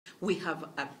we have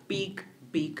a big,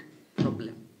 big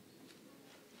problem.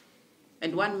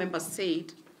 And one member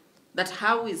said that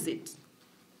how is it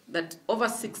that over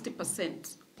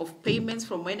 60% of payments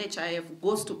from NHIF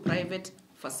goes to private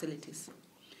facilities?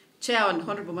 Chair and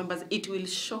honorable members, it will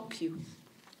shock you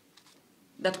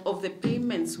that of the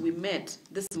payments we made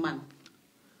this month,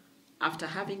 after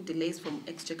having delays from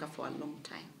Exchequer for a long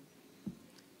time,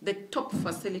 the top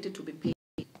facility to be paid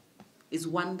is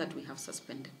one that we have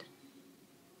suspended.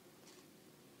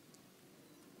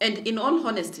 And in all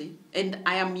honesty, and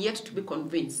I am yet to be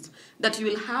convinced, that you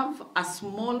will have a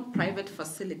small private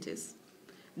facilities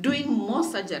doing more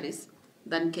surgeries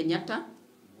than Kenyatta,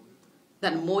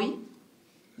 than Moi,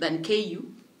 than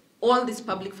KU, all these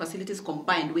public facilities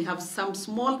combined. We have some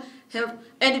small health,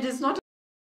 and it is not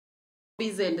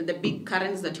the big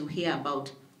currents that you hear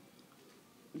about.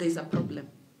 There is a problem,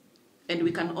 and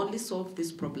we can only solve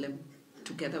this problem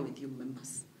together with you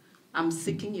members. I'm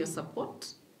seeking your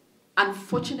support.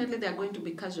 Unfortunately, there are going to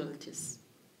be casualties,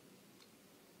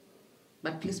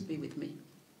 but please be with me.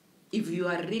 If you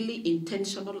are really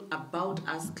intentional about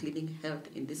us cleaning health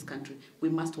in this country, we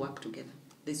must work together.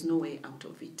 There's no way out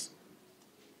of it.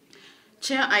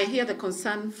 Chair, I hear the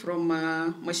concern from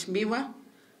Mheshimiwa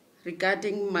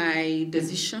regarding my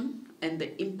decision and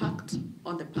the impact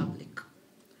on the public.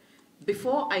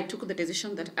 Before I took the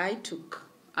decision that I took,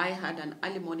 I had an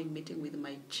early morning meeting with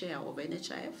my chair of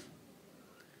NHIF,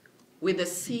 with the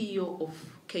CEO of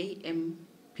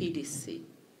KMPDC,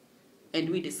 and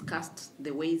we discussed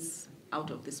the ways out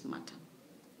of this matter.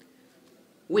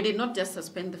 We did not just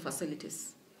suspend the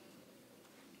facilities.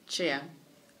 Chair,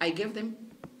 I gave them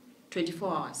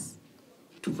 24 hours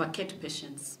to vacate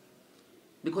patients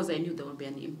because I knew there would be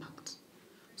an impact.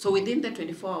 So within the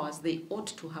 24 hours, they ought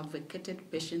to have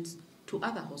vacated patients to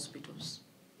other hospitals.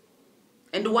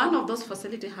 And one of those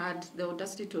facilities had the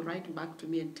audacity to write back to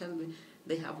me and tell me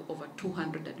they have over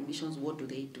 200 admissions. What do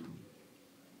they do?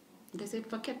 They said,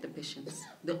 vacate the patients.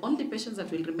 The only patients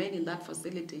that will remain in that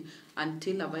facility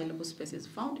until available space is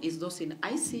found is those in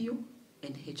ICU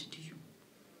and HDU.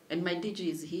 And my DG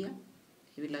is here.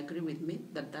 He will agree with me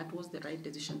that that was the right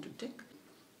decision to take.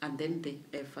 And then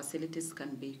the facilities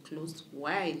can be closed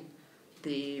while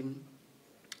the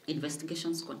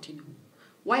investigations continue.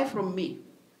 Why from me?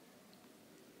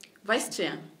 Vice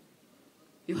Chair,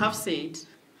 you have said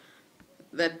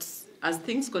that as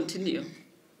things continue,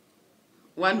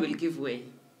 one will give way.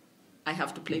 I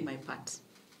have to play my part.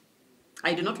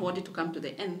 I do not want it to come to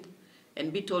the end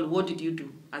and be told, what did you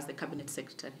do as the Cabinet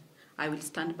Secretary? I will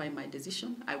stand by my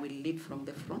decision. I will lead from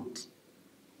the front.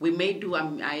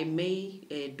 I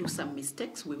may do some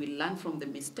mistakes. We will learn from the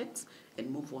mistakes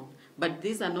and move on. But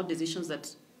these are not decisions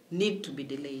that need to be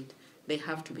delayed. They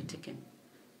have to be taken.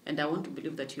 And I want to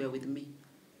believe that you are with me,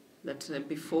 that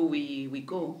before we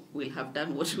go, we'll have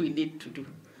done what we need to do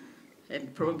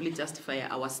and probably justify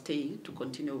our stay to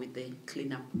continue with the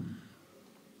cleanup.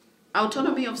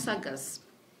 Autonomy of SAGAs.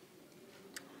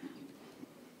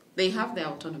 They have their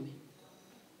autonomy.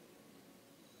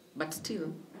 But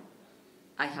still,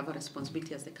 I have a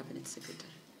responsibility as the Cabinet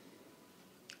Secretary.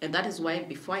 And that is why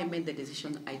before I made the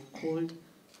decision, I called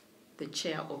the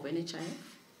chair of NHIF,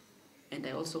 and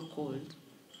I also called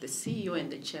the CEO and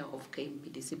the chair of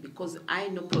KMPDC, because I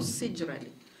know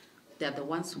procedurally they are the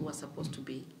ones who are supposed to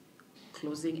be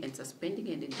closing and suspending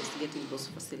and investigating those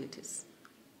facilities.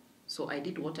 So I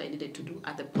did what I needed to do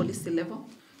at the policy level.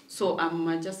 So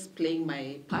I'm just playing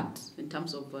my part in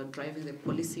terms of driving the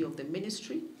policy of the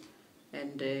ministry,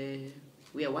 and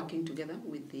we are working together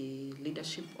with the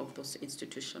leadership of those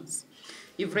institutions.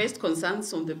 You've raised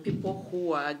concerns on the people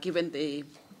who are given the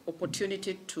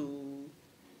opportunity to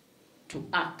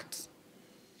act.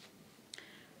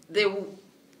 The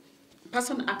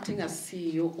person acting as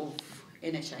CEO of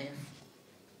NHIF,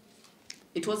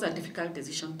 it was a difficult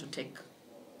decision to take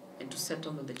and to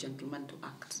settle on the gentleman to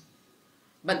act.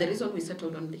 But the reason we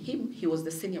settled on him, he was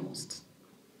the senior most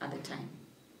at the time.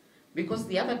 Because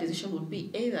the other decision would be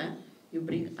either you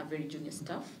bring a very junior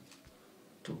staff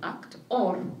to act,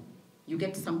 or you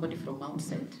get somebody from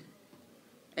outside.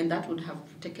 And that would have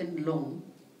taken long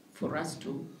for us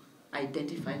to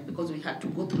identify, because we had to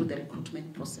go through the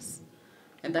recruitment process.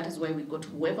 And that is why we got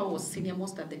whoever was senior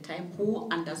most at the time, who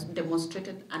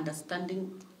demonstrated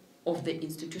understanding of the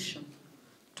institution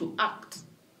to act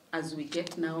as we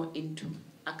get now into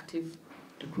active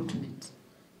recruitment.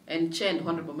 And Chair and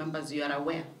honorable members, you are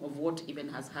aware of what even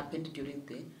has happened during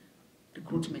the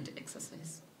recruitment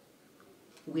exercise.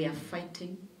 We are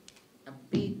fighting a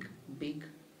big, big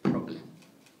problem.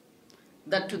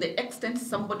 That to the extent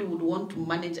somebody would want to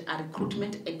manage a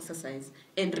recruitment exercise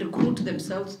and recruit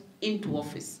themselves into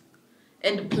office,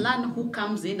 and plan who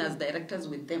comes in as directors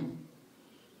with them.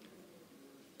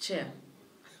 Chair,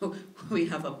 we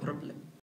have a problem.